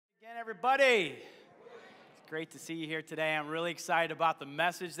Everybody, it's great to see you here today. I'm really excited about the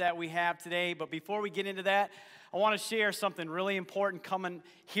message that we have today. But before we get into that, I want to share something really important coming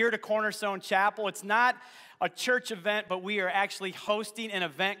here to Cornerstone Chapel. It's not a church event, but we are actually hosting an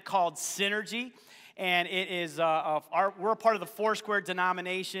event called Synergy. And it is we're a part of the Foursquare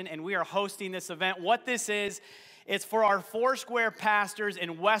denomination, and we are hosting this event. What this is, it's for our Foursquare pastors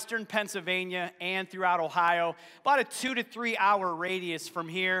in Western Pennsylvania and throughout Ohio, about a 2 to 3 hour radius from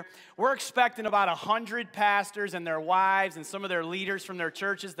here. We're expecting about 100 pastors and their wives and some of their leaders from their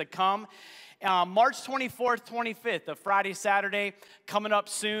churches to come. March 24th, 25th, a Friday, Saturday, coming up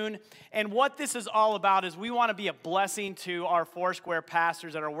soon. And what this is all about is we want to be a blessing to our Foursquare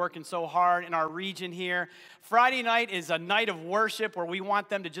pastors that are working so hard in our region here. Friday night is a night of worship where we want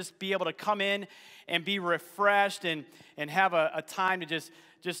them to just be able to come in and be refreshed and have a time to just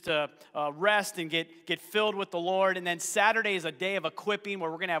rest and get filled with the Lord. And then Saturday is a day of equipping where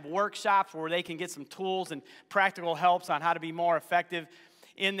we're going to have workshops where they can get some tools and practical helps on how to be more effective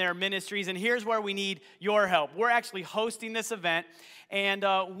in their ministries. And here's where we need your help. We're actually hosting this event, and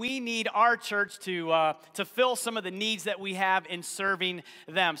we need our church to fill some of the needs that we have in serving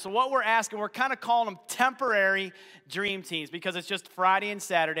them. So what we're asking, we're kind of calling them temporary dream teams because it's just Friday and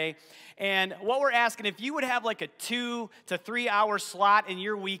Saturday. And what we're asking, if you would have like a 2 to 3 hour slot in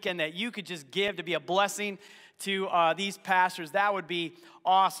your weekend that you could just give to be a blessing to these pastors, that would be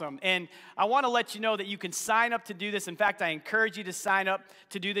awesome. And I want to let you know that you can sign up to do this. In fact, I encourage you to sign up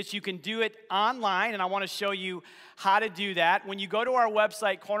to do this. You can do it online, and I want to show you how to do that. When you go to our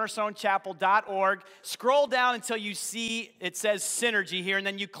website, cornerstonechapel.org, scroll down until you see it says Synergy here, and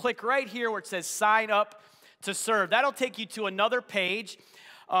then you click right here where it says Sign Up to Serve. That'll take you to another page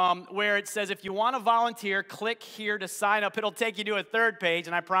where it says if you want to volunteer, click here to sign up. It'll take you to a third page,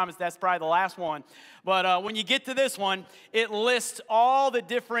 and I promise that's probably the last one. But when you get to this one, it lists all the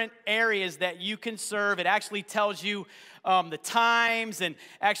different areas that you can serve. It actually tells you the times and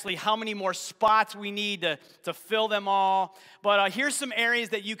actually how many more spots we need to fill them all. But here's some areas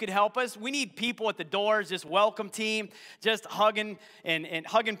that you could help us. We need people at the doors, just welcome team, just hugging and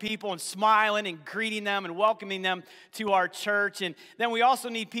hugging people and smiling and greeting them and welcoming them to our church. And then we also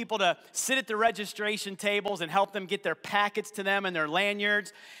need people to sit at the registration tables and help them get their packets to them and their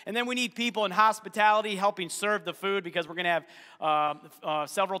lanyards. And then we need people in hospitality helping serve the food because we're going to have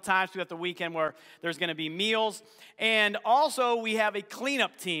several times throughout the weekend where there's going to be meals. And also we have a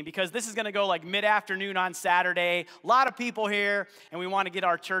cleanup team because this is going to go like mid-afternoon on Saturday. A lot of people here, and we want to get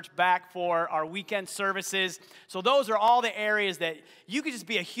our church back for our weekend services. So those are all the areas that you could just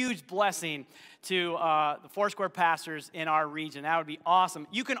be a huge blessing to the Foursquare pastors in our region. That would be awesome.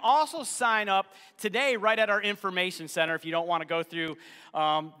 You can also sign up today right at our information center if you don't want to go through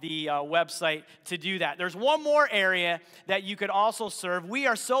the website to do that. There's one more area that you could also serve. We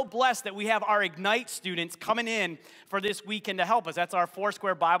are so blessed that we have our Ignite students coming in for this weekend to help us. That's our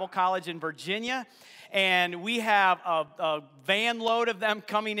Foursquare Bible College in Virginia. And we have a van load of them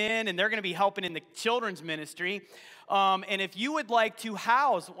coming in, and they're going to be helping in the children's ministry. And if you would like to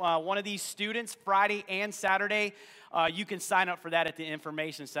house one of these students Friday and Saturday, you can sign up for that at the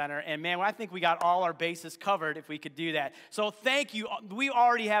information center. And man, I think we got all our bases covered if we could do that. So thank you. We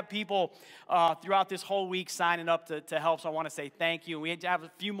already have people throughout this whole week signing up to help. So I want to say thank you. We have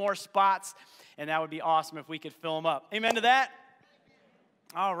a few more spots, and that would be awesome if we could fill them up. Amen to that?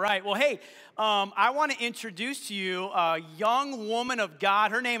 All right. Well, hey, I want to introduce to you a young woman of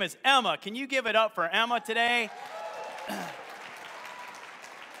God. Her name is Emma. Can you give it up for Emma today?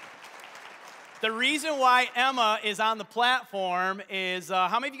 The reason why Emma is on the platform is,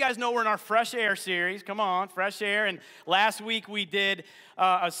 how many of you guys know we're in our Fresh Air series? Come on, Fresh Air. And last week we did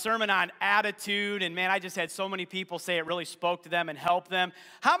a sermon on attitude, and man, I just had so many people say it really spoke to them and helped them.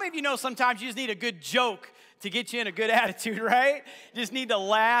 How many of you know sometimes you just need a good joke to get you in a good attitude, right? You just need to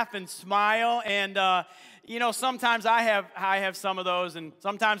laugh and smile. And you know, sometimes I have some of those, and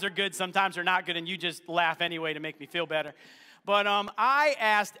sometimes they're good, sometimes they're not good, and you just laugh anyway to make me feel better. But I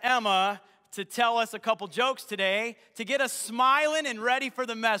asked Emma to tell us a couple jokes today to get us smiling and ready for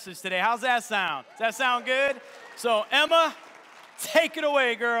the message today. How's that sound? Does that sound good? So Emma, take it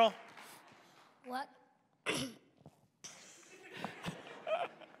away, girl. What?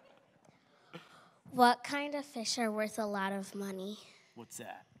 What kind of fish are worth a lot of money? What's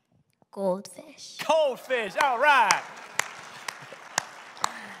that? Goldfish. Goldfish, all right.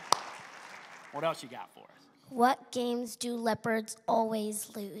 What else you got for us? What games do leopards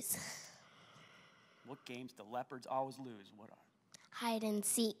always lose? What games do leopards always lose? What are? Hide and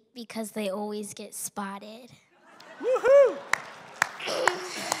seek, because they always get spotted. Woohoo!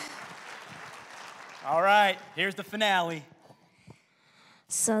 All right, here's the finale.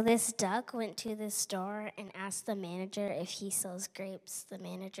 So this duck went to the store and asked the manager if he sells grapes. The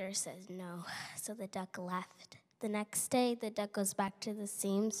manager says no, so the duck left. The next day, the duck goes back to the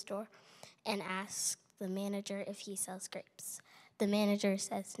same store and asks the manager if he sells grapes. The manager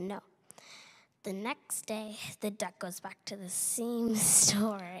says no. The next day, the duck goes back to the same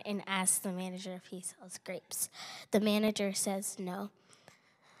store and asks the manager if he sells grapes. The manager says no,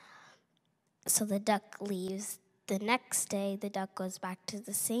 so the duck leaves. The next day, the duck goes back to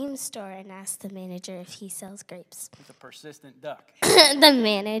the same store and asks the manager if he sells grapes. It's a persistent duck. The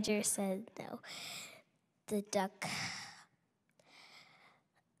manager said no. The duck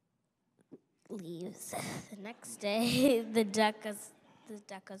leaves. The next day, the duck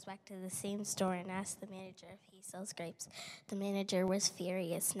goes back to the same store and asks the manager if he sells grapes. The manager was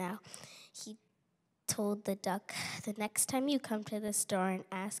furious now. He told the duck, the next time you come to the store and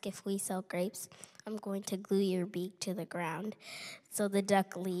ask if we sell grapes, I'm going to glue your beak to the ground. So the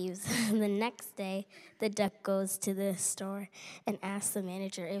duck leaves. The next day, the duck goes to the store and asks the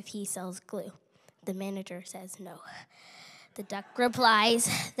manager if he sells glue. The manager says no. The duck replies,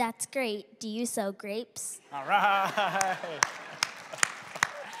 "That's great. Do you sell grapes?" All right.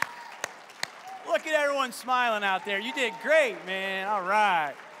 Look at everyone smiling out there. You did great, man. All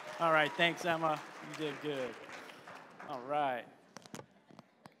right. All right. Thanks, Emma. You did good. All right.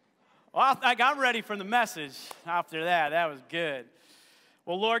 Well, I'm ready for the message after that. That was good.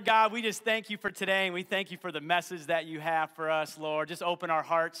 Well, Lord God, we just thank you for today, and we thank you for the message that you have for us, Lord. Just open our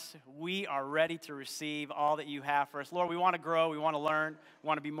hearts. We are ready to receive all that you have for us. Lord, we want to grow. We want to learn. We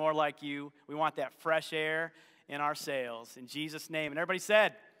want to be more like you. We want that fresh air in our sails. In Jesus' name. And everybody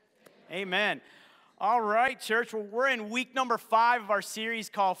said, amen. All right, church. Well, we're in week number 5 of our series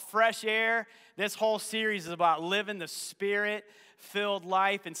called Fresh Air. This whole series is about living the Spirit-filled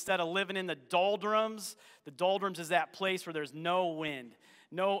life instead of living in the doldrums. The doldrums is that place where there's no wind,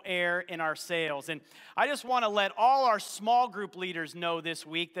 no air in our sails. And I just want to let all our small group leaders know this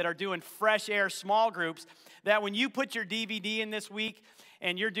week that are doing Fresh Air small groups that when you put your DVD in this week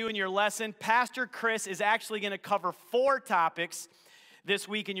and you're doing your lesson, Pastor Chris is actually going to cover 4 topics this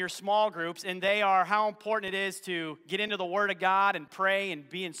week in your small groups, and they are how important it is to get into the Word of God and pray and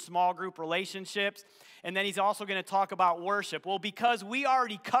be in small group relationships. And then he's also going to talk about worship. Well, because we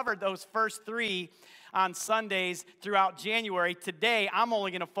already covered those first 3 on Sundays throughout January, today I'm only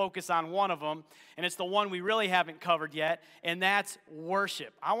going to focus on one of them, and it's the one we really haven't covered yet, and that's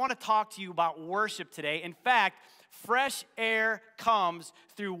worship. I want to talk to you about worship today. In fact, fresh air comes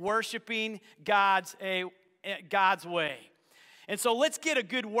through worshiping God's way. And so let's get a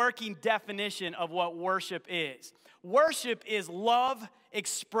good working definition of what worship is. Worship is love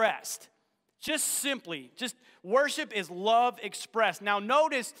expressed. Just simply, worship is love expressed. Now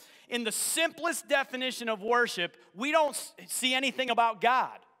notice, in the simplest definition of worship, we don't see anything about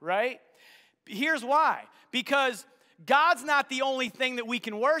God, right? Here's why. Because God's not the only thing that we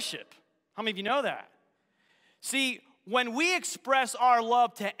can worship. How many of you know that? See, when we express our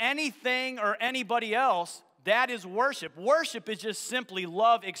love to anything or anybody else, that is worship. Worship is just simply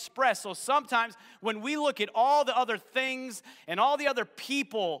love expressed. So sometimes when we look at all the other things and all the other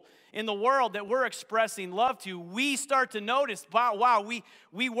people in the world that we're expressing love to, we start to notice, wow,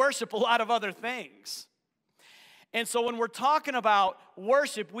 we worship a lot of other things. And so when we're talking about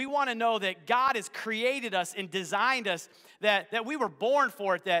worship, we want to know that God has created us and designed us, that we were born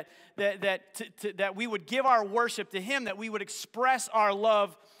for it, that we would give our worship to Him, that we would express our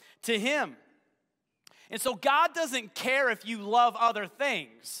love to Him. And so God doesn't care if you love other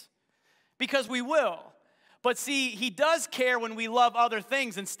things, because we will. But see, He does care when we love other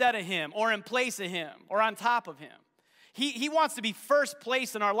things instead of Him, or in place of Him, or on top of Him. He wants to be first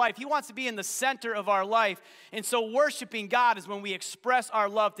place in our life. He wants to be in the center of our life. And so worshiping God is when we express our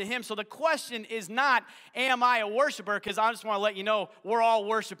love to Him. So the question is not, am I a worshiper? Because I just want to let you know, we're all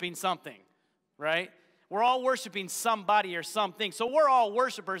worshiping something, right? We're all worshiping somebody or something. So we're all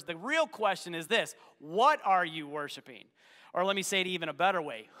worshipers. The real question is this: what are you worshiping? Or let me say it even a better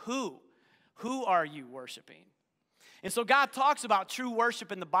way: who? Who are you worshiping? And so God talks about true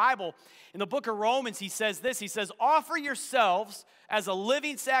worship in the Bible. In the book of Romans, He says this. He says, offer yourselves as a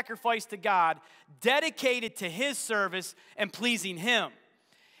living sacrifice to God, dedicated to His service and pleasing Him.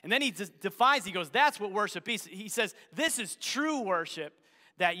 And then He defines, He goes, that's what worship is. He says, this is true worship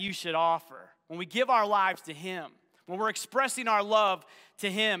that you should offer. When we give our lives to Him, when we're expressing our love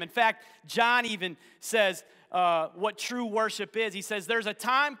to Him. In fact, John even says what true worship is. He says, there's a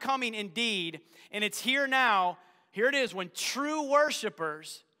time coming indeed, and it's here now. Here it is, when true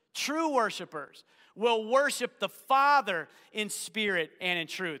worshipers will worship the Father in spirit and in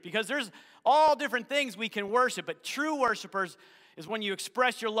truth. Because there's all different things we can worship, but true worshipers is when you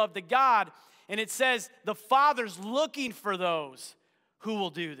express your love to God. And it says the Father's looking for those who will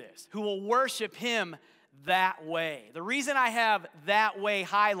do this, who will worship him that way. The reason I have that way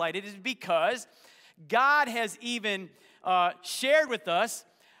highlighted is because God has even shared with us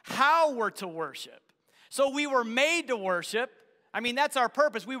how we're to worship. So we were made to worship. I mean, that's our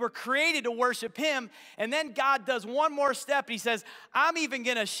purpose. We were created to worship him. And then God does one more step. He says, I'm even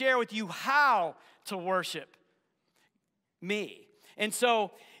going to share with you how to worship me. And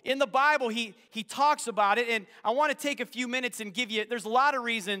so in the Bible, he talks about it. And I want to take a few minutes and give you, there's a lot of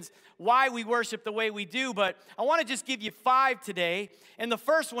reasons why we worship the way we do, but I want to just give you 5 today. And the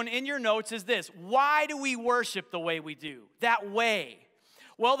first one in your notes is this: why do we worship the way we do? That way.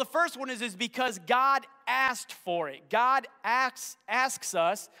 Well, the first one is because God asked for it. God asks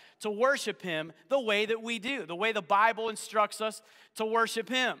us to worship him the way that we do, the way the Bible instructs us to worship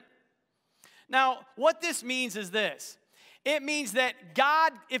him. Now, what this means is this. It means that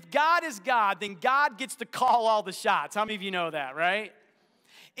God, if God is God, then God gets to call all the shots. How many of you know that, right?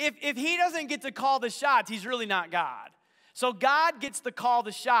 If he doesn't get to call the shots, he's really not God. So God gets to call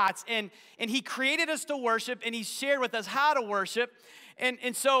the shots, and he created us to worship, and he shared with us how to worship.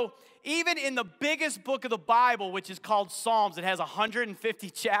 And so even in the biggest book of the Bible, which is called Psalms, it has 150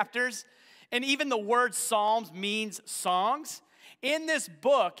 chapters, and even the word Psalms means songs. In this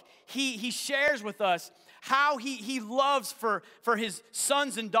book, he shares with us how he loves for his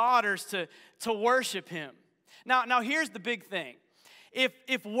sons and daughters to worship him. Now here's the big thing.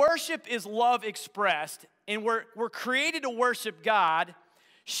 If worship is love expressed, and we're created to worship God,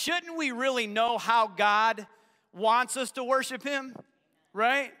 shouldn't we really know how God wants us to worship him?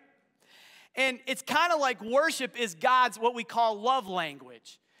 Right? And it's kind of like worship is God's what we call love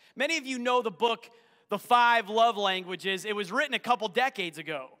language. Many of you know the book, The 5 Love Languages. It was written a couple decades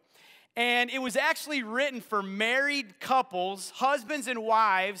ago. And it was actually written for married couples, husbands and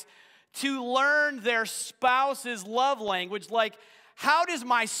wives, to learn their spouse's love language. Like, how does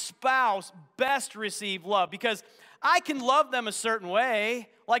my spouse best receive love? Because I can love them a certain way.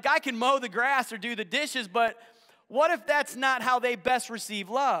 Like, I can mow the grass or do the dishes, but what if that's not how they best receive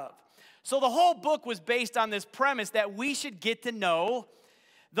love? So the whole book was based on this premise that we should get to know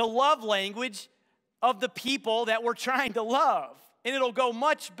the love language of the people that we're trying to love. And it'll go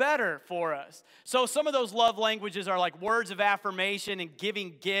much better for us. So some of those love languages are like words of affirmation and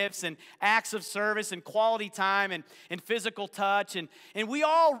giving gifts and acts of service and quality time and physical touch. And we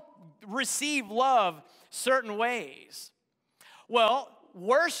all receive love certain ways. Well,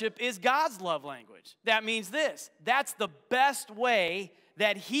 worship is God's love language. That means this: that's the best way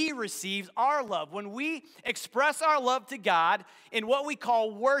that he receives our love. When we express our love to God in what we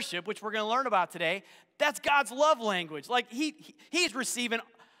call worship, which we're going to learn about today, that's God's love language. Like he's receiving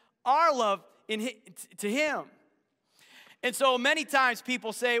our love to him. And so many times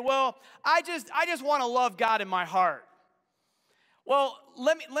people say, well, I just want to love God in my heart. Well,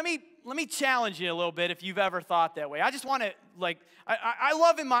 let me challenge you a little bit if you've ever thought that way. I just want to, I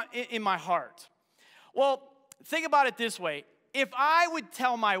love in my heart. Well, think about it this way. If I would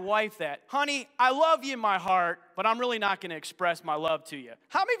tell my wife that, honey, I love you in my heart, but I'm really not going to express my love to you,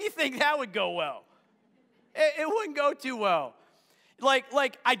 how many of you think that would go well? It wouldn't go too well.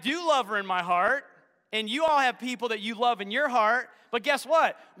 Like I do love her in my heart, and you all have people that you love in your heart, but guess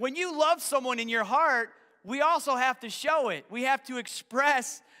what? When you love someone in your heart, we also have to show it. We have to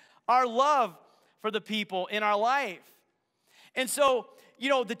express our love for the people in our life. And so,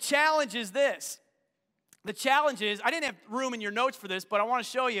 the challenge is this. The challenge is, I didn't have room in your notes for this, but I want to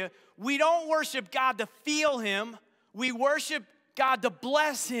show you, we don't worship God to feel him. We worship God to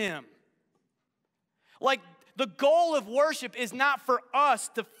bless him. Like, the goal of worship is not for us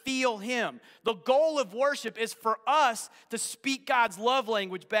to feel him. The goal of worship is for us to speak God's love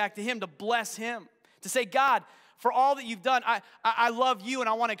language back to him, to bless him. To say, God, for all that you've done, I love you and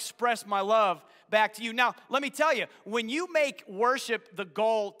I want to express my love back to you. Now, let me tell you, when you make worship the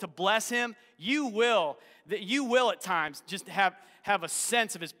goal to bless him, you will at times just have a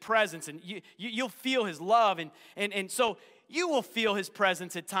sense of his presence, and you'll feel his love. And so you will feel his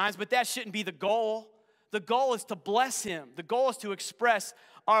presence at times, but that shouldn't be the goal. The goal is to bless him. The goal is to express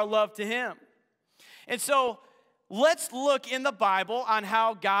our love to him. And so let's look in the Bible on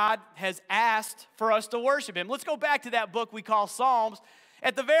how God has asked for us to worship him. Let's go back to that book we call Psalms.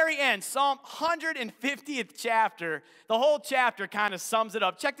 At the very end, Psalm 150th chapter, the whole chapter kind of sums it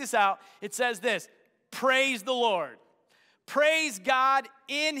up. Check this out. It says this: praise the Lord. Praise God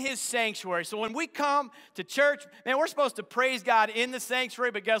in his sanctuary. So when we come to church, man, we're supposed to praise God in the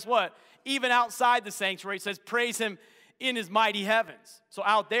sanctuary, but guess what? Even outside the sanctuary, it says praise him in his mighty heavens. So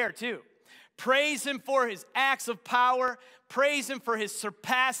out there too. Praise him for his acts of power. Praise him for his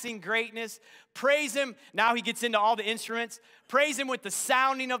surpassing greatness. Praise him. Now he gets into all the instruments. Praise him with the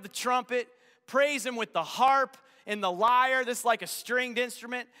sounding of the trumpet. Praise him with the harp and the lyre. This is like a stringed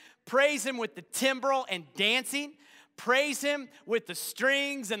instrument. Praise him with the timbrel and dancing. Praise him with the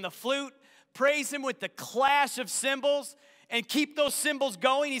strings and the flute. Praise him with the clash of cymbals. And keep those cymbals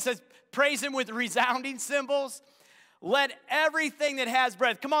going. He says, praise him with resounding cymbals. Let everything that has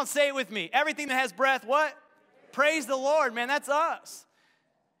breath, come on, say it with me. Everything that has breath, what? Praise the Lord, man, that's us.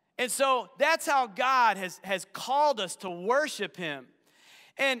 And so that's how God has called us to worship him.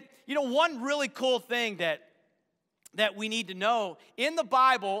 And, you know, one really cool thing that we need to know in the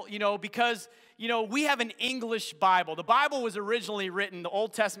Bible, you know, because, you know, we have an English Bible. The Bible was originally written, the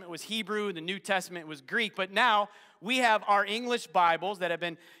Old Testament was Hebrew, the New Testament was Greek, but now we have our English Bibles that have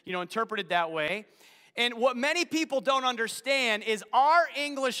been, you know, interpreted that way. And what many people don't understand is our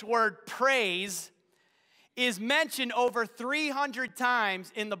English word praise is mentioned over 300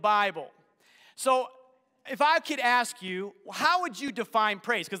 times in the Bible. So if I could ask you, how would you define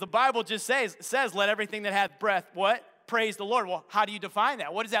praise? Because the Bible just says, let everything that hath breath, what? Praise the Lord. Well, how do you define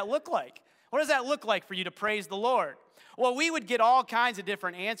that? What does that look like? What does that look like for you to praise the Lord? Well, we would get all kinds of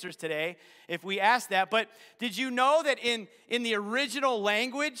different answers today if we asked that. But did you know that in the original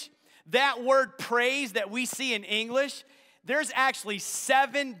language, that word praise that we see in English, there's actually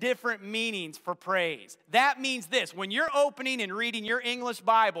 7 different meanings for praise. That means this: when you're opening and reading your English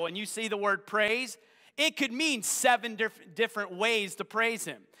Bible and you see the word praise, it could mean 7 different ways to praise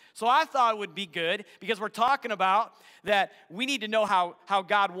him. So I thought it would be good, because we're talking about that we need to know how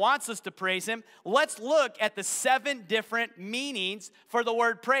God wants us to praise him. Let's look at the 7 different meanings for the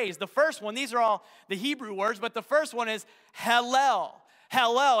word praise. The first one, these are all the Hebrew words, but the first one is Hallel.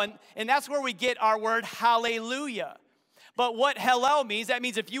 Hallel, and that's where we get our word hallelujah. But what Hallel means, that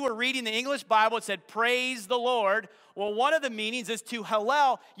means if you were reading the English Bible, it said praise the Lord. Well, one of the meanings is to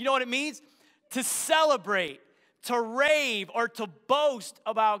Hallel. You know what it means? To celebrate, to rave, or to boast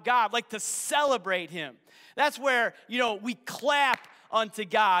about God, like to celebrate him. That's where, you know, we clap unto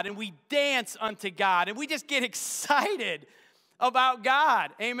God and we dance unto God and we just get excited about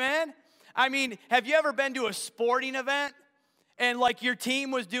God. Amen? I mean, have you ever been to a sporting event and like your team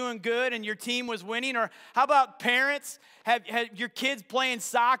was doing good and your team was winning? Or how about parents? Have your kids playing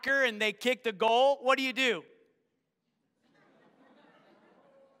soccer and they kicked a goal? What do?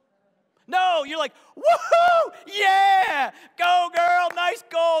 No, you're like, woohoo, yeah, go girl, nice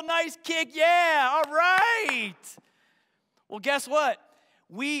goal, nice kick, yeah, all right. Well, guess what?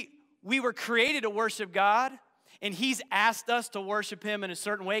 We were created to worship God, and he's asked us to worship him in a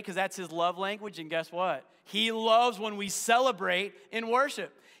certain way because that's his love language, and guess what? He loves when we celebrate in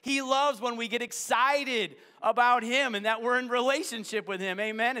worship. He loves when we get excited about him and that we're in relationship with him,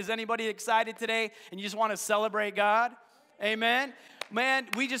 amen? Is anybody excited today and you just want to celebrate God? Amen? Man,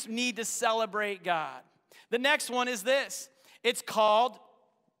 we just need to celebrate God. The next one is this. It's called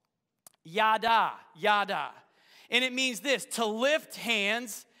yada, yada. And it means this: to lift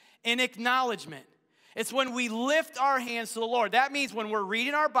hands in acknowledgement. It's when we lift our hands to the Lord. That means when we're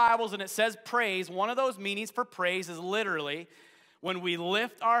reading our Bibles and it says praise, one of those meanings for praise is literally when we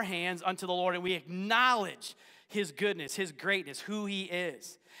lift our hands unto the Lord and we acknowledge his goodness, his greatness, who he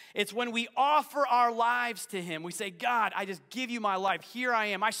is. It's when we offer our lives to him. We say, God, I just give you my life. Here I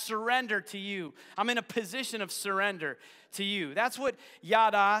am. I surrender to you. I'm in a position of surrender to you. That's what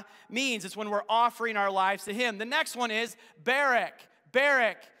yada means. It's when we're offering our lives to him. The next one is barak,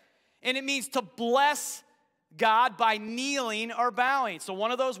 barak. And it means to bless God by kneeling or bowing. So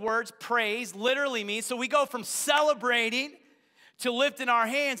one of those words, praise, literally means, so we go from celebrating to lifting our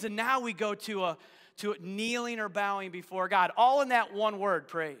hands, and now we go to kneeling or bowing before God. All in that one word,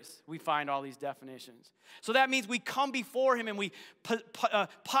 praise. We find all these definitions. So that means we come before him and we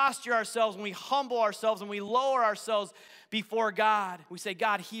posture ourselves and we humble ourselves and we lower ourselves before God. We say,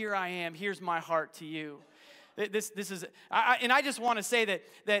 God, here I am. Here's my heart to you. This is, and I just want to say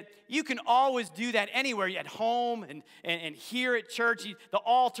that you can always do that anywhere, at home and here at church. The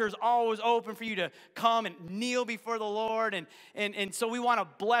altar is always open for you to come and kneel before the Lord, and so we want to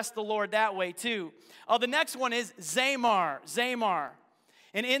bless the Lord that way too. The next one is zamar, zamar.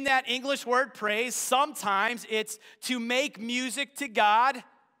 And in that English word praise, sometimes it's to make music to God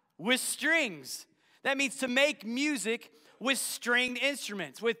with strings. That means to make music with stringed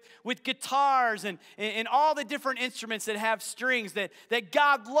instruments, with guitars and all the different instruments that have strings that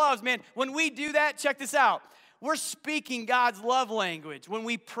God loves. Man, when we do that, check this out. We're speaking God's love language when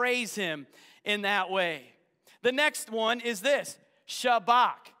we praise him in that way. The next one is this,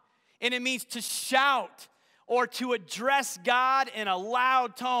 shabach. And it means to shout or to address God in a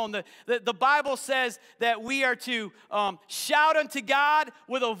loud tone. The Bible says that we are to shout unto God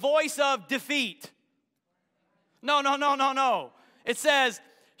with a voice of defeat. No. It says,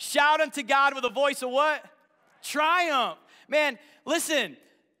 shout unto God with a voice of what? Triumph. Man, listen,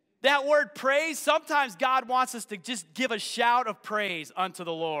 that word praise, sometimes God wants us to just give a shout of praise unto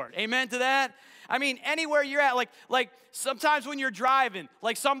the Lord. Amen to that? I mean, anywhere you're at, like sometimes when you're driving,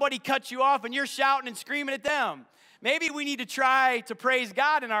 like somebody cuts you off and you're shouting and screaming at them. Maybe we need to try to praise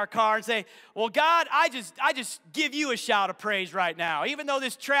God in our car and say, well, God, I just give you a shout of praise right now. Even though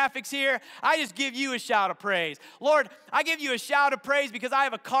this traffic's here, I just give you a shout of praise. Lord, I give you a shout of praise because I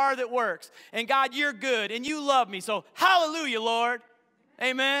have a car that works. And God, you're good and you love me. So hallelujah, Lord.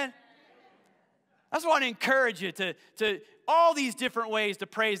 Amen. I just want to encourage you to all these different ways to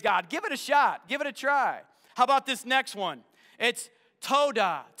praise God. Give it a shot. Give it a try. How about this next one? It's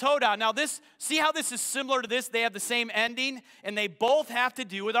Todah. Todah. Now see how this is similar to this? They have the same ending, and they both have to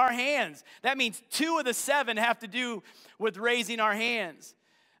do with our hands. That means 2 of the 7 have to do with raising our hands.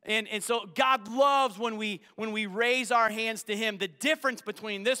 And so God loves when we raise our hands to Him. The difference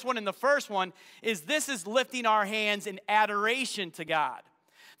between this one and the first one is this is lifting our hands in adoration to God.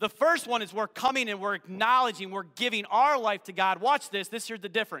 The first one is we're coming and we're acknowledging, we're giving our life to God. Watch this. Here's the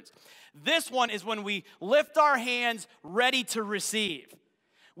difference. This one is when we lift our hands ready to receive.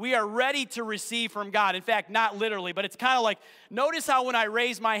 We are ready to receive from God. In fact, not literally, but it's kind of like, notice how when I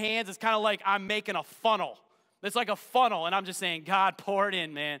raise my hands, it's kind of like I'm making a funnel. It's like a funnel, and I'm just saying, God, pour it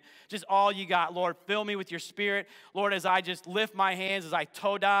in, man. Just all you got, Lord. Fill me with your Spirit. Lord, as I just lift my hands, as I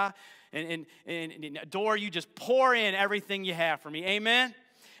Todah and adore you, just pour in everything you have for me. Amen?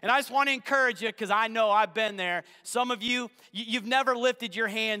 And I just want to encourage you because I know I've been there. Some of you, you've never lifted your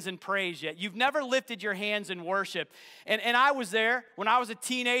hands in praise yet. You've never lifted your hands in worship. And I was there when I was a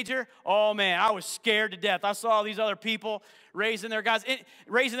teenager. Oh, man, I was scared to death. I saw all these other people raising their hands.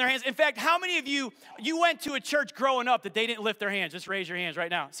 In fact, how many of you went to a church growing up that they didn't lift their hands? Just raise your hands right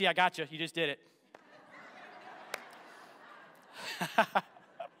now. See, I got you. You just did it.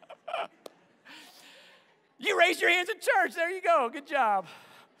 You raised your hands in church. There you go. Good job.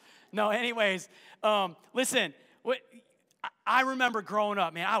 No, anyways, listen, I remember growing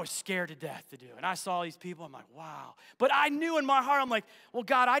up, man, I was scared to death to do it. And I saw these people, I'm like, wow. But I knew in my heart, I'm like, well,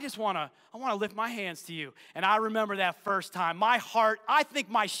 God, I want to lift my hands to you. And I remember that first time, my heart, I think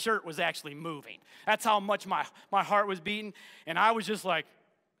my shirt was actually moving. That's how much my heart was beating. And I was just like,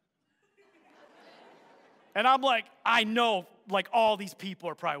 and I'm like, I know, like, all these people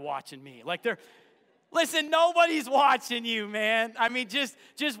are probably watching me. Like, listen, nobody's watching you, man. I mean, just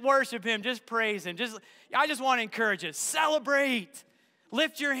worship Him. Just praise Him. I just want to encourage you. Celebrate.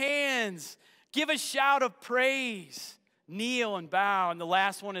 Lift your hands. Give a shout of praise. Kneel and bow. And the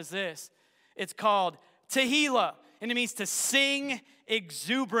last one is this. It's called Tehillah, and it means to sing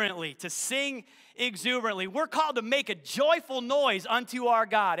exuberantly. To sing exuberantly. We're called to make a joyful noise unto our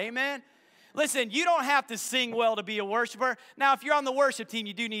God. Amen? Listen, you don't have to sing well to be a worshiper. Now, if you're on the worship team,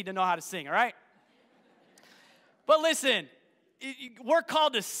 you do need to know how to sing, all right? But listen, we're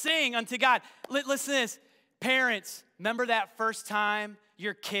called to sing unto God. Listen to this. Parents, remember that first time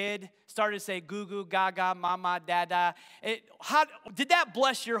your kid started to say goo goo, gaga, mama, dada? Did that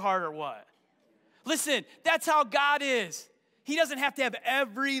bless your heart or what? Listen, that's how God is. He doesn't have to have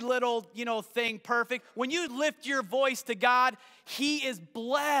every little, thing perfect. When you lift your voice to God, He is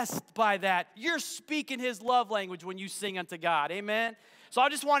blessed by that. You're speaking His love language when you sing unto God. Amen? So I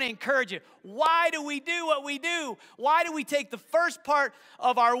just want to encourage you. Why do we do what we do? Why do we take the first part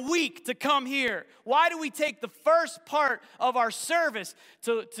of our week to come here? Why do we take the first part of our service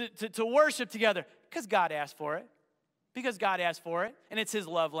to worship together? Because God asked for it. Because God asked for it. And it's His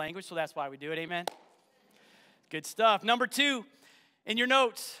love language, so that's why we do it. Amen? Good stuff. Number 2, in your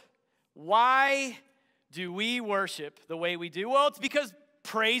notes, why do we worship the way we do? Well, it's because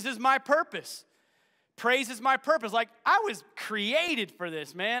praise is my purpose. Praise is my purpose. Like, I was created for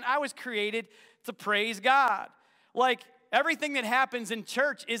this, man. I was created to praise God. Like, everything that happens in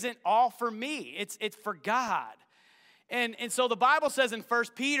church isn't all for me. It's for God. And so the Bible says in 1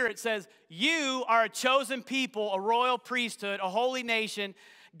 Peter, it says, you are a chosen people, a royal priesthood, a holy nation,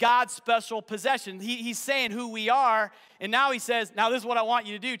 God's special possession. He's saying who we are. And now He says, now this is what I want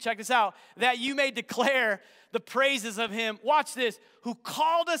you to do. Check this out. That you may declare the praises of Him. Watch this. Who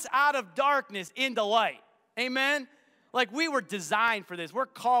called us out of darkness into light. Amen? Like, we were designed for this.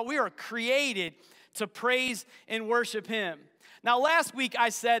 We are created to praise and worship Him. Now, last week I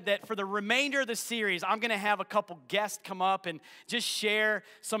said that for the remainder of the series, I'm going to have a couple guests come up and just share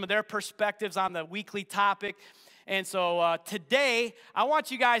some of their perspectives on the weekly topic. And so today, I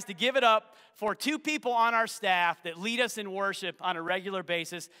want you guys to give it up for two people on our staff that lead us in worship on a regular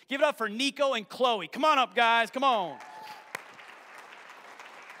basis. Give it up for Nico and Chloe. Come on up, guys. Come on.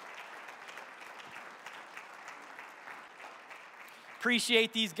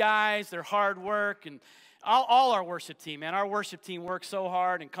 Appreciate these guys, their hard work, and all our worship team, man. Our worship team works so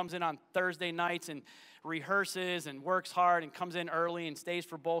hard and comes in on Thursday nights and rehearses and works hard and comes in early and stays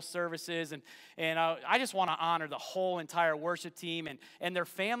for both services. And I just want to honor the whole entire worship team and their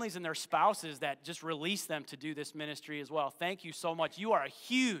families and their spouses that just release them to do this ministry as well. Thank you so much. You are a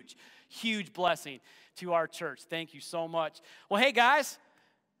huge, huge blessing to our church. Thank you so much. Well, hey, guys,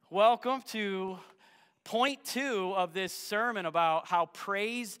 welcome to point 2 of this sermon about how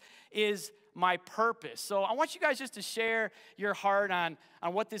praise is my purpose. So I want you guys just to share your heart on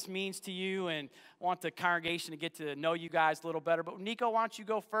what this means to you, and I want the congregation to get to know you guys a little better. But Nico, why don't you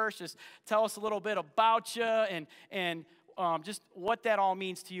go first? Just tell us a little bit about you and just what that all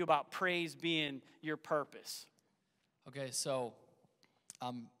means to you about praise being your purpose. Okay, so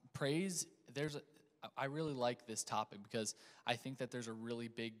praise, I really like this topic because I think that there's a really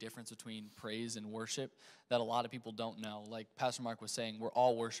big difference between praise and worship that a lot of people don't know. Like Pastor Mark was saying, we're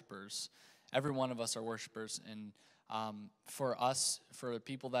all worshipers. Every one of us are worshipers. And for us, for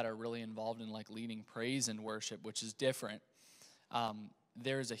people that are really involved in like leading praise and worship, which is different,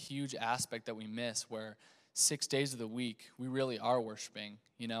 there's a huge aspect that we miss where 6 days of the week, we really are worshiping,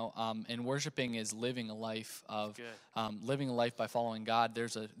 you know, and worshiping is living a life of, living a life by following God.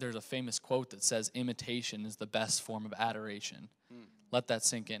 There's a famous quote that says, imitation is the best form of adoration. Let that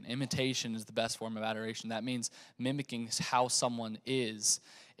sink in. Imitation is the best form of adoration. That means mimicking how someone is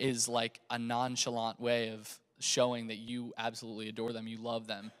like a nonchalant way of showing that you absolutely adore them, you love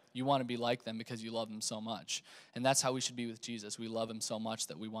them. You want to be like them because you love them so much. And that's how we should be with Jesus. We love him so much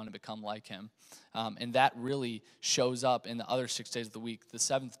that we want to become like him. And that really shows up in the other 6 days of the week. The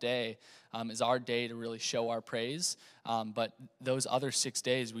seventh day is our day to really show our praise. But those other 6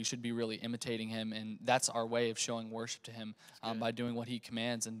 days, we should be really imitating him. And that's our way of showing worship to him by doing what he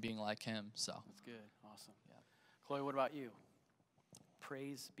commands and being like him. So that's good. Awesome. Yeah. Chloe, what about you?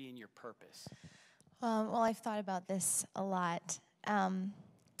 Praise being your purpose. Well, I've thought about this a lot.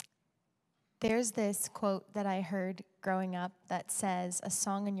 There's this quote that I heard growing up that says, "A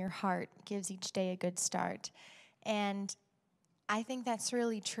song in your heart gives each day a good start." And I think that's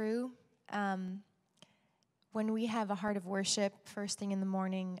really true. When we have a heart of worship, first thing in the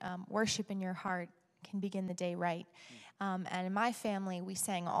morning, worship in your heart can begin the day right. And in my family, we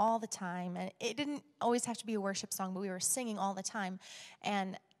sang all the time. And it didn't always have to be a worship song, but we were singing all the time.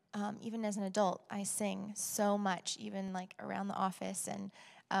 And even as an adult, I sing so much, even like around the office and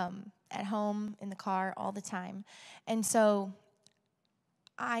at home, in the car, all the time. And so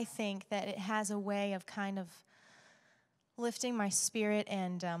I think that it has a way of kind of lifting my spirit,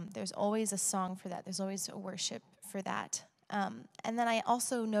 and there's always a song for that. There's always a worship for that. And then I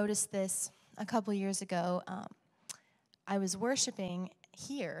also noticed this a couple years ago. I was worshiping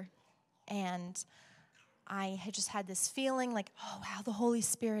here, and I had just had this feeling like, oh, wow, the Holy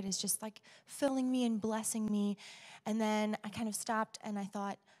Spirit is just like filling me and blessing me. And then I kind of stopped and I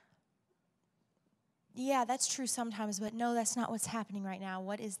thought, yeah, that's true sometimes, but no, that's not what's happening right now.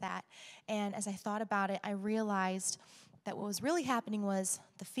 What is that? And as I thought about it, I realized that what was really happening was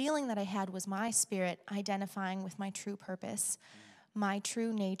the feeling that I had was my spirit identifying with my true purpose, my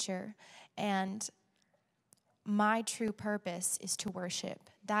true nature. And my true purpose is to worship.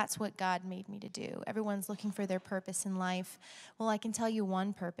 That's what God made me to do. Everyone's looking for their purpose in life. Well, I can tell you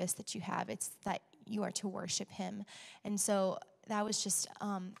one purpose that you have. It's that you are to worship him. And so that was just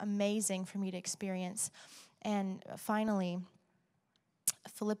amazing for me to experience. And finally,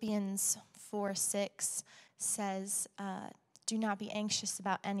 Philippians 4:6 says, do not be anxious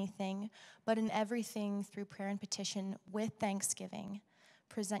about anything, but in everything through prayer and petition with thanksgiving,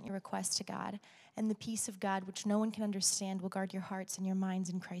 present your requests to God, and the peace of God, which no one can understand, will guard your hearts and your minds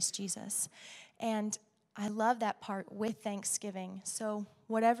in Christ Jesus. And I love that part, with thanksgiving. So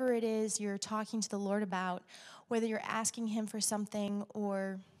whatever it is you're talking to the Lord about, whether you're asking him for something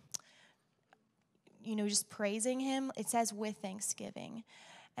or, just praising him, it says with thanksgiving.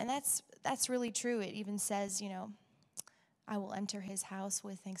 And that's really true. It even says, I will enter his house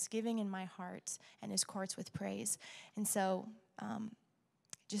with thanksgiving in my heart and his courts with praise. And so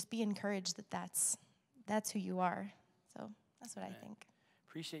just be encouraged that that's who you are. So that's what I think.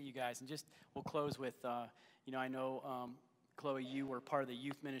 Appreciate you guys. And we'll close with, I know, Chloe, you were part of the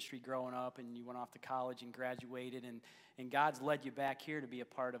youth ministry growing up, and you went off to college and graduated, and God's led you back here to be a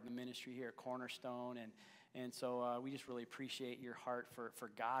part of the ministry here at Cornerstone, And so we just really appreciate your heart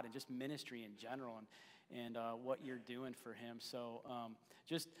for God and just ministry in general and what you're doing for him. So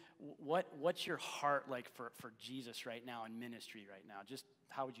just what's your heart like for Jesus right now in ministry right now? Just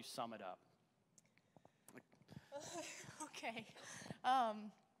how would you sum it up? Okay.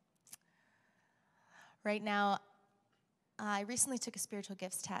 Right now, I recently took a spiritual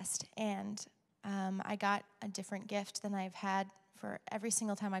gifts test, and I got a different gift than I've had for every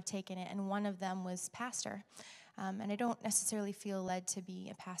single time I've taken it, and one of them was pastor. And I don't necessarily feel led to be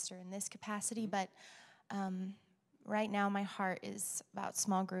a pastor in this capacity, but right now my heart is about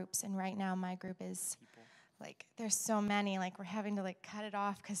small groups, and right now my group is like, there's so many, like we're having to like cut it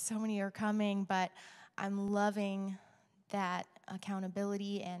off because so many are coming, but I'm loving that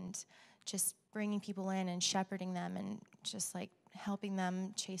accountability and just bringing people in and shepherding them and just like helping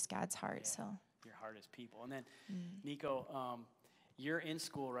them chase God's heart. So your heart is people. And then Nico, you're in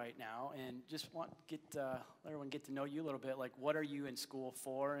school right now, and just let everyone get to know you a little bit. Like, what are you in school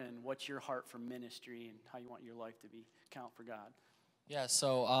for, and what's your heart for ministry, and how you want your life to count for God? Yeah,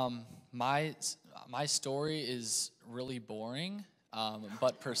 so my story is really boring,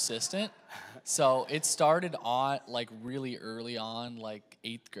 but persistent. So it started on like really early on, like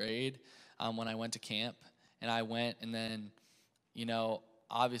 8th grade, when I went to camp, and I went, and then,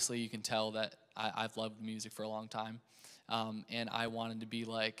 obviously you can tell that I've loved music for a long time. And I wanted to be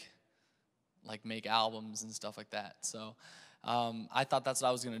like make albums and stuff like that. So I thought that's what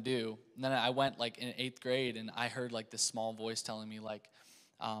I was going to do. And then I went like in 8th grade, and I heard like this small voice telling me like,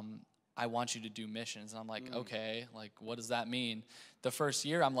 I want you to do missions. And I'm like, okay, like what does that mean? The first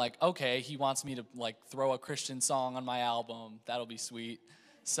year I'm like, okay, he wants me to like throw a Christian song on my album. That'll be sweet.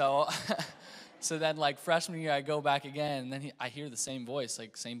 So so then like freshman year I go back again, and then I hear the same voice,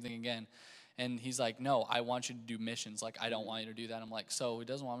 like same thing again. And he's like, no, I want you to do missions. Like, I don't want you to do that. I'm like, so he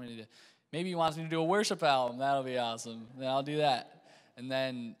doesn't want me to do, maybe he wants me to do a worship album. That'll be awesome. Then I'll do that. And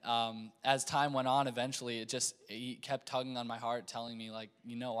then as time went on, eventually he kept tugging on my heart, telling me like,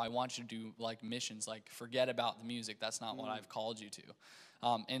 I want you to do like missions. Like, forget about the music. That's not what I've called you to.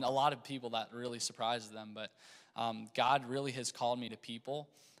 And a lot of people, that really surprises them. But God really has called me to people.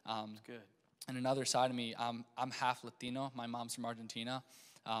 That's good. And another side of me, I'm half Latino. My mom's from Argentina.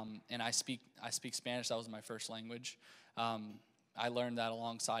 And I speak Spanish. That was my first language. I learned that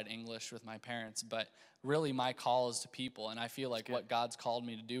alongside English with my parents. But really, my call is to people, and I feel like what God's called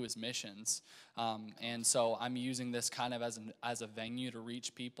me to do is missions. And so I'm using this kind of as a venue to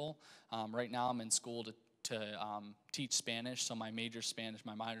reach people. Right now, I'm in school to teach Spanish, so my major's Spanish,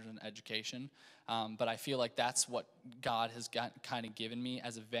 my minor's in education. But I feel like that's what God has kind of given me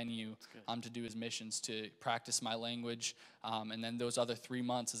as a venue to do his missions, to practice my language. And then those other 3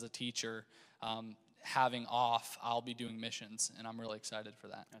 months as a teacher, having off, I'll be doing missions, and I'm really excited for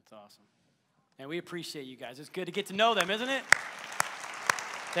that. That's awesome. And we appreciate you guys. It's good to get to know them, isn't it?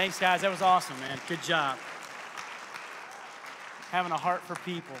 Thanks, guys. That was awesome, man. Good job. Having a heart for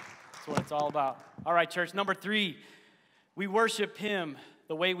people. That's what it's all about. All right, church. Number 3, we worship him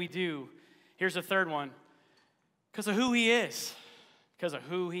the way we do. Here's the third one. Because of who he is. Because of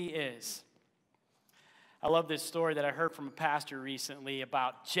who he is. I love this story that I heard from a pastor recently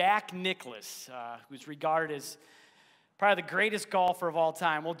about Jack Nicklaus, who's regarded as probably the greatest golfer of all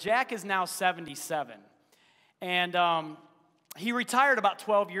time. Well, Jack is now 77. And he retired about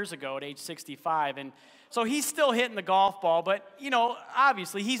 12 years ago at age 65. And so he's still hitting the golf ball, but,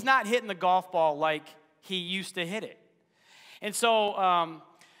 obviously he's not hitting the golf ball like he used to hit it. And so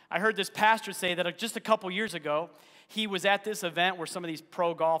I heard this pastor say that just a couple years ago, he was at this event where some of these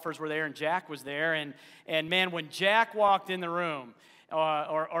pro golfers were there, and Jack was there. And man, when Jack walked in the room,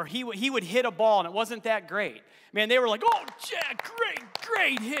 or he would hit a ball, and it wasn't that great. Man, they were like, oh, Jack,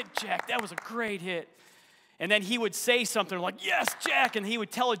 great hit, Jack. That was a great hit. And then he would say something like, yes, Jack, and he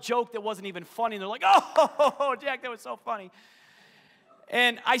would tell a joke that wasn't even funny, and they're like, oh, Jack, that was so funny.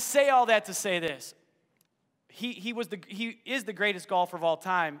 And I say all that to say this. He is the greatest golfer of all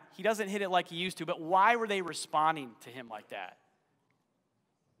time. He doesn't hit it like he used to, but why were they responding to him like that?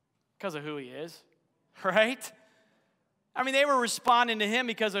 Because of who he is, right? I mean, they were responding to him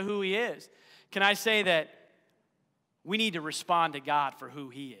because of who he is. Can I say that we need to respond to God for who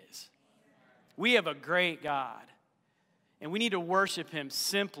he is? We have a great God, and we need to worship him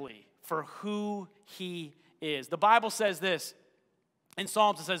simply for who he is. The Bible says this in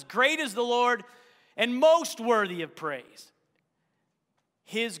Psalms. It says, great is the Lord and most worthy of praise.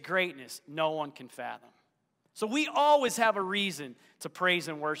 His greatness no one can fathom. So we always have a reason to praise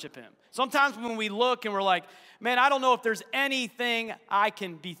and worship him. Sometimes when we look and we're like, man, I don't know if there's anything I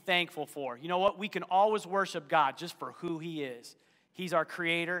can be thankful for. You know what? We can always worship God just for who he is. He's our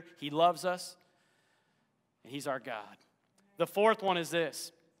creator. He loves us. and he's our God. The fourth one is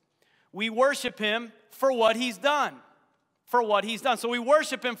this. We worship him for what he's done. For what he's done. So we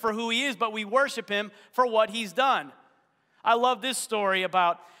worship him for who he is, but we worship him for what he's done. I love this story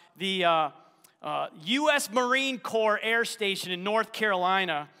about the U.S. Marine Corps Air Station in North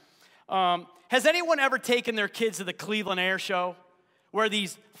Carolina. Has anyone ever taken their kids to the Cleveland Air Show, where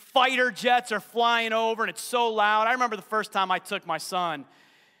these fighter jets are flying over and it's so loud? I remember the first time I took my son,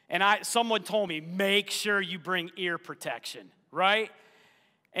 and someone told me, make sure you bring ear protection, right?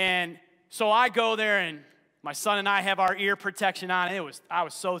 And so I go there, and my son and I have our ear protection on, and I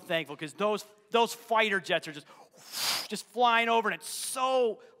was so thankful, because those fighter jets are just flying over, and it's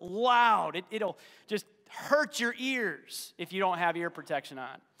so loud. It'll just hurt your ears if you don't have ear protection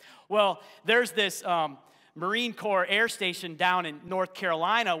on. Well, there's this Marine Corps Air Station down in North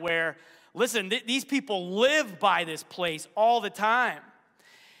Carolina where, listen, these people live by this place all the time.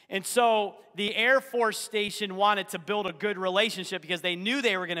 And so the Air Force Station wanted to build a good relationship because they knew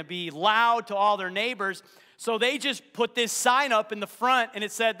they were going to be loud to all their neighbors. So they just put this sign up in the front, and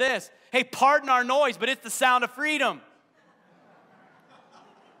it said this: hey, pardon our noise, but it's the sound of freedom.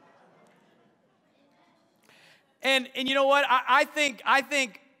 And you know what? I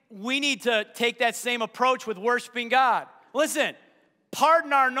think we need to take that same approach with worshiping God. Listen,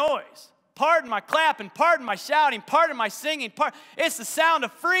 pardon our noise. Pardon my clapping, pardon my shouting, pardon my singing. It's the sound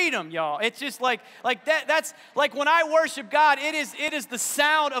of freedom, y'all. It's just like that. That's like when I worship God, it is the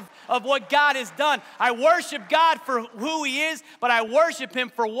sound of what God has done. I worship God for who he is, but I worship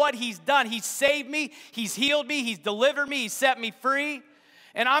him for what he's done. He's saved me, he's healed me, he's delivered me, he's set me free,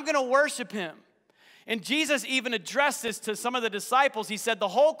 and I'm going to worship him. And Jesus even addressed this to some of the disciples. He said the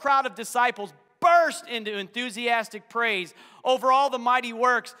whole crowd of disciples burst into enthusiastic praise over all the mighty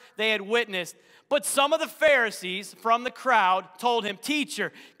works they had witnessed. But some of the Pharisees from the crowd told him,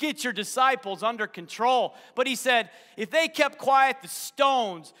 teacher, get your disciples under control. But he said, if they kept quiet, the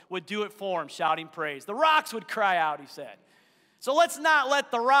stones would do it for them, shouting praise. The rocks would cry out, he said. So let's not let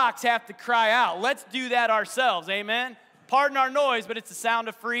the rocks have to cry out. Let's do that ourselves, amen? Pardon our noise, but it's the sound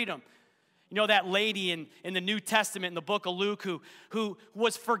of freedom. You know that lady in the New Testament, in the book of Luke, who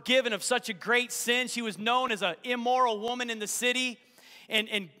was forgiven of such a great sin. She was known as an immoral woman in the city.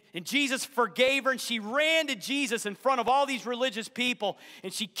 And Jesus forgave her, and she ran to Jesus in front of all these religious people.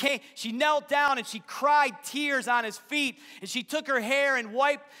 And she knelt down, and she cried tears on his feet. And she took her hair and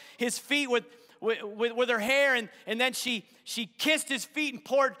wiped his feet with her hair. And then she kissed his feet and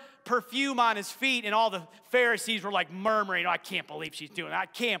poured perfume on his feet, and all the Pharisees were like murmuring, I can't believe she's doing that. I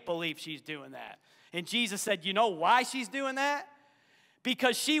can't believe she's doing that. And Jesus said, you know why she's doing that?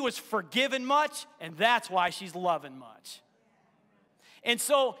 Because she was forgiven much, and that's why she's loving much. And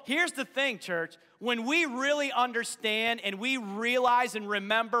so here's the thing, church. When we really understand and we realize and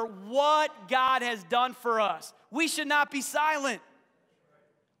remember what God has done for us, we should not be silent.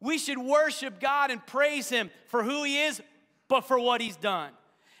 We should worship God and praise him for who he is, but for what he's done.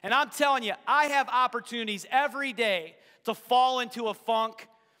 And I'm telling you, I have opportunities every day to fall into a funk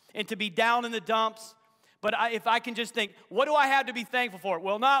and to be down in the dumps. But if I can just think, what do I have to be thankful for?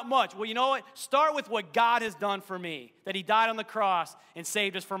 Well, not much. Well, you know what? Start with what God has done for me, that he died on the cross and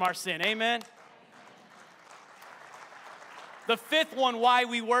saved us from our sin. Amen? The fifth one, why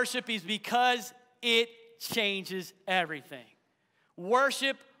we worship, is because it changes everything.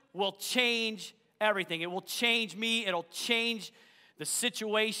 Worship will change everything. It will change me. It'll change the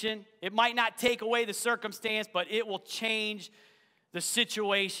situation. It might not take away the circumstance, but it will change the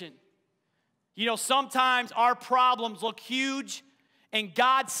situation. You know, sometimes our problems look huge and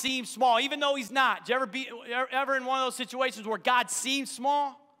God seems small, even though he's not. Did you ever in one of those situations where God seems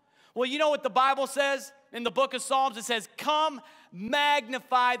small? Well, you know what the Bible says in the book of Psalms? It says, come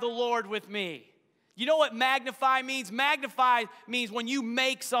magnify the Lord with me. You know what magnify means? Magnify means when you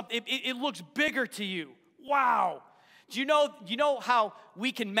make something, it looks bigger to you. Wow. Do you know how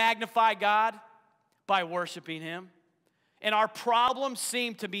we can magnify God? By worshiping him. And our problems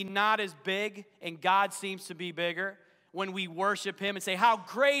seem to be not as big, and God seems to be bigger when we worship him and say, how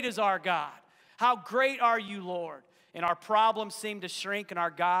great is our God? How great are you, Lord? And our problems seem to shrink, and our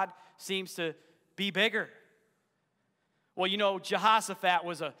God seems to be bigger. Well, you know, Jehoshaphat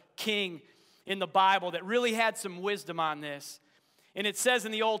was a king in the Bible that really had some wisdom on this. And it says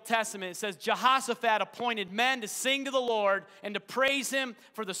in the Old Testament, it says, Jehoshaphat appointed men to sing to the Lord and to praise him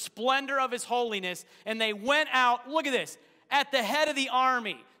for the splendor of his holiness. And they went out, look at this, at the head of the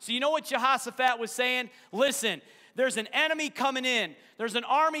army. So you know what Jehoshaphat was saying? Listen, there's an enemy coming in. There's an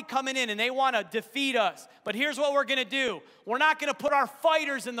army coming in, and they want to defeat us. But here's what we're going to do. We're not going to put our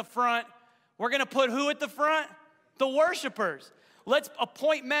fighters in the front. We're going to put who at the front? The worshipers. Let's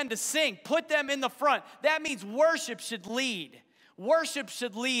appoint men to sing. Put them in the front. That means worship should lead. Worship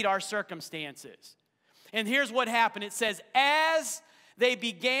should lead our circumstances. And here's what happened. It says, as they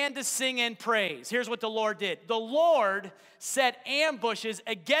began to sing and praise, here's what the Lord did. The Lord set ambushes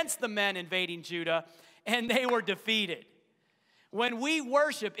against the men invading Judah, and they were defeated. When we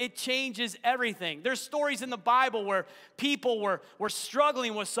worship, it changes everything. There's stories in the Bible where people were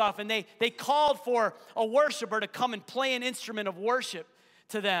struggling with stuff, and they called for a worshiper to come and play an instrument of worship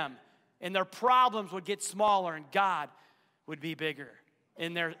to them. And their problems would get smaller, and God would be bigger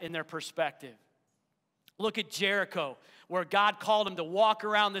in their perspective. Look at Jericho, where God called him to walk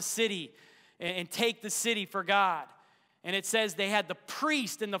around the city and take the city for God. And it says they had the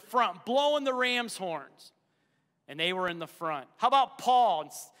priest in the front blowing the ram's horns. And they were in the front. How about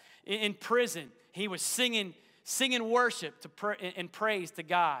Paul in prison? He was singing worship and praise to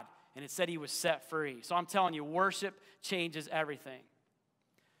God. And it said he was set free. So I'm telling you, worship changes everything.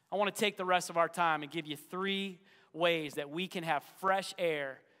 I want to take the rest of our time and give you 3 ways that we can have fresh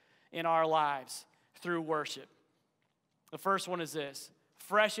air in our lives through worship. The first one is this.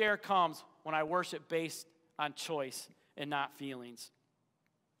 Fresh air comes when I worship based on choice and not feelings.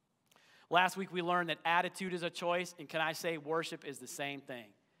 Last week we learned that attitude is a choice, and can I say worship is the same thing.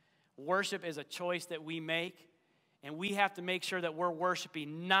 Worship is a choice that we make, and we have to make sure that we're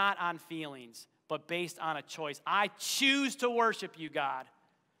worshiping not on feelings, but based on a choice. I choose to worship you, God.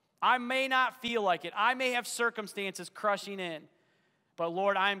 I may not feel like it. I may have circumstances crushing in, but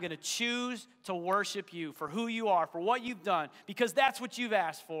Lord, I am going to choose to worship you for who you are, for what you've done, because that's what you've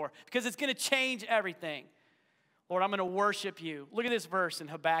asked for, because it's going to change everything. Lord, I'm going to worship you. Look at this verse in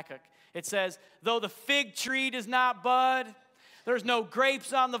Habakkuk. It says, though the fig tree does not bud, there's no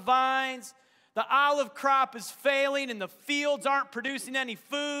grapes on the vines, the olive crop is failing, and the fields aren't producing any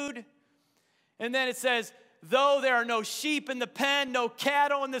food. And then it says, though there are no sheep in the pen, no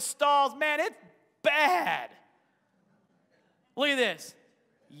cattle in the stalls. Man, it's bad. Look at this.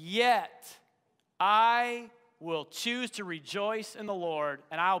 Yet I will choose to rejoice in the Lord,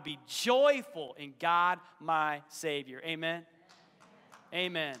 and I'll be joyful in God my Savior. Amen?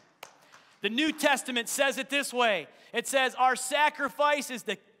 Amen. The New Testament says it this way. It says our sacrifice is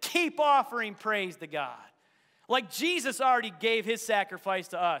to keep offering praise to God. Like Jesus already gave his sacrifice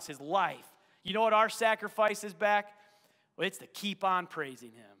to us, his life. You know what our sacrifice is back? Well, it's to keep on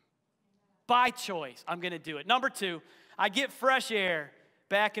praising him. By choice, I'm going to do it. Number 2, I get fresh air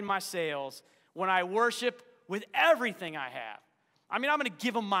back in my sails when I worship with everything I have. I mean, I'm going to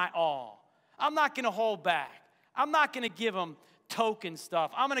give him my all. I'm not going to hold back. I'm not going to give him token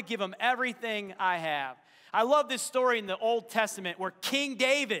stuff. I'm going to give him everything I have. I love this story in the Old Testament where King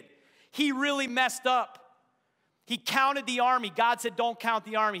David, he really messed up. He counted the army. God said, don't count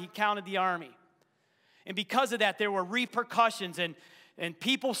the army. He counted the army. And because of that, there were repercussions and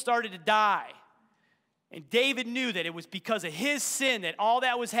people started to die. And David knew that it was because of his sin that all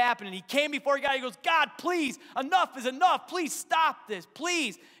that was happening. He came before God. He goes, God, please, enough is enough. Please stop this,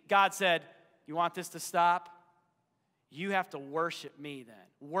 please. God said, you want this to stop? You have to worship me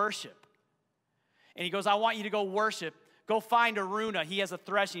then. Worship. And he goes, I want you to go worship. Go find Araunah. He has a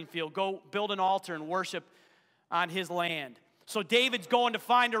threshing field. Go build an altar and worship on his land. So David's going to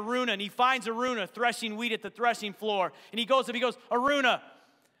find Araunah, and he finds Araunah threshing wheat at the threshing floor. And he goes, Araunah,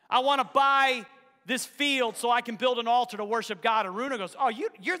 I want to buy this field so I can build an altar to worship God. Araunah goes, oh,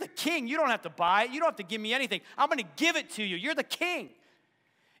 you're the king. You don't have to buy it. You don't have to give me anything. I'm going to give it to you. You're the king.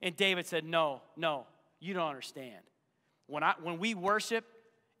 And David said, no, you don't understand. When we worship,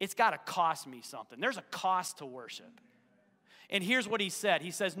 it's got to cost me something. There's a cost to worship. And here's what he said.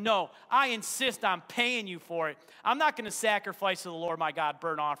 He says, no, I insist on paying you for it. I'm not going to sacrifice to the Lord my God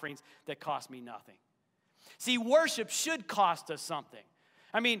burnt offerings that cost me nothing. See, worship should cost us something.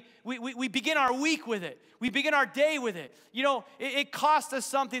 I mean, we begin our week with it. We begin our day with it. You know, it costs us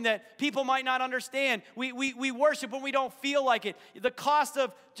something that people might not understand. We worship when we don't feel like it. The cost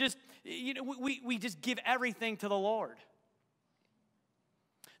of just, we just give everything to the Lord.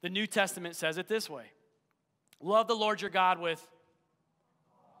 The New Testament says it this way. Love the Lord your God with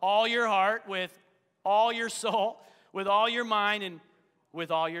all your heart, with all your soul, with all your mind, and with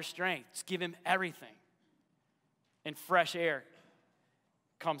all your strength. Just give him everything. And fresh air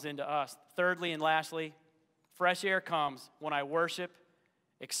comes into us. Thirdly and lastly, fresh air comes when I worship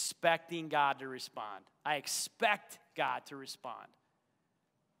expecting God to respond. I expect God to respond.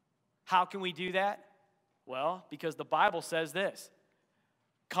 How can we do that? Well, because the Bible says this.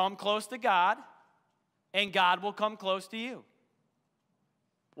 Come close to God, and God will come close to you.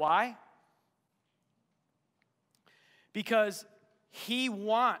 Why? Because he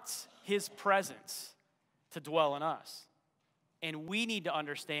wants his presence to dwell in us. And we need to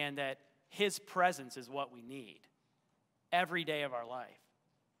understand that his presence is what we need every day of our life.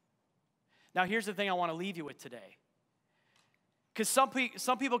 Now, here's the thing I want to leave you with today. Because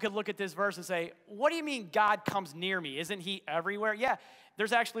some people could look at this verse and say, what do you mean God comes near me? Isn't he everywhere? Yeah,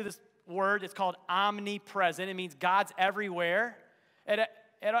 there's actually this word, it's called omnipresent. It means God's everywhere at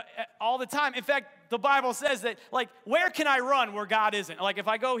all the time. In fact, the Bible says that, like, where can I run where God isn't? Like, if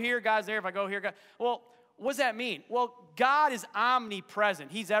I go here, God's there. If I go here, God. Well, what does that mean? Well, God is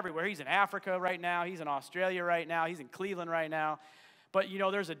omnipresent. He's everywhere. He's in Africa right now. He's in Australia right now. He's in Cleveland right now. But, you know,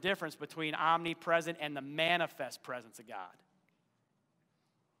 there's a difference between omnipresent and the manifest presence of God.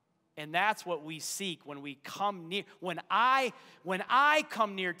 And that's what we seek when we come near. When I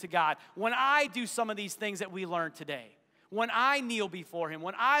come near to God, when I do some of these things that we learned today, when I kneel before him,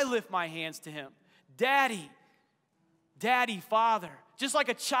 when I lift my hands to him, Daddy, Father, just like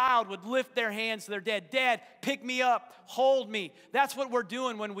a child would lift their hands to their dad. Dad, pick me up, hold me. That's what we're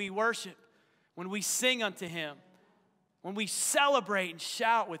doing when we worship, when we sing unto him, when we celebrate and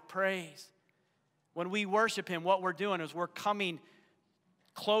shout with praise. When we worship him, what we're doing is we're coming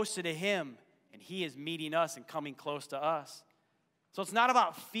closer to him, and he is meeting us and coming close to us. So it's not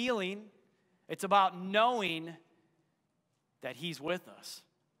about feeling, it's about knowing that he's with us.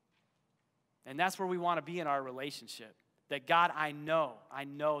 And that's where we want to be in our relationship. That God, I know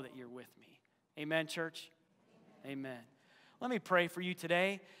that you're with me. Amen, church? Amen. Let me pray for you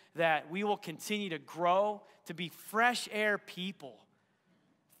today that we will continue to grow to be fresh air people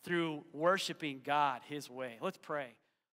through worshiping God his way. Let's pray.